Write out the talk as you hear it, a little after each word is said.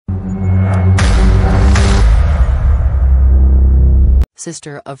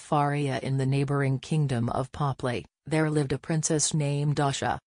sister of Faria in the neighboring kingdom of Popli, there lived a princess named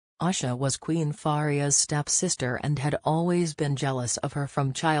Asha. Asha was Queen Faria's stepsister and had always been jealous of her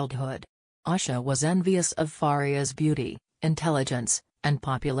from childhood. Asha was envious of Faria's beauty, intelligence, and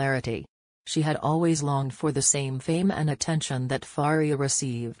popularity. She had always longed for the same fame and attention that Faria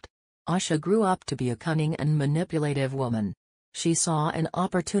received. Asha grew up to be a cunning and manipulative woman. She saw an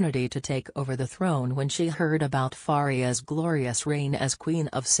opportunity to take over the throne when she heard about Faria's glorious reign as Queen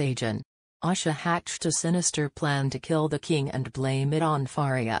of Sajan. Asha hatched a sinister plan to kill the king and blame it on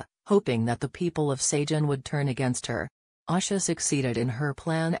Faria, hoping that the people of Sajan would turn against her. Asha succeeded in her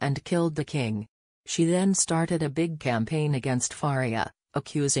plan and killed the king. She then started a big campaign against Faria,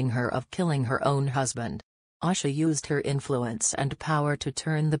 accusing her of killing her own husband. Asha used her influence and power to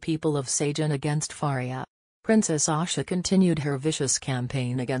turn the people of Sajan against Faria. Princess Asha continued her vicious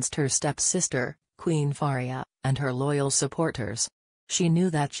campaign against her stepsister, Queen Faria, and her loyal supporters. She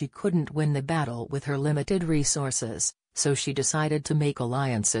knew that she couldn't win the battle with her limited resources, so she decided to make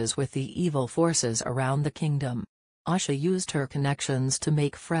alliances with the evil forces around the kingdom. Asha used her connections to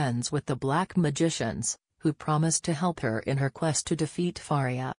make friends with the black magicians, who promised to help her in her quest to defeat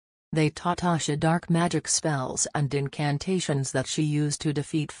Faria. They taught Asha dark magic spells and incantations that she used to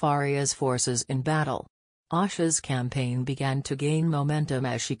defeat Faria's forces in battle. Asha's campaign began to gain momentum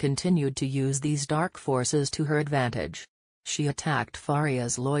as she continued to use these dark forces to her advantage. She attacked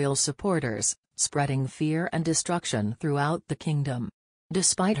Faria's loyal supporters, spreading fear and destruction throughout the kingdom.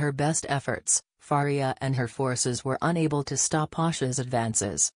 Despite her best efforts, Faria and her forces were unable to stop Asha's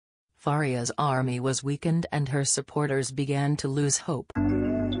advances. Faria's army was weakened and her supporters began to lose hope.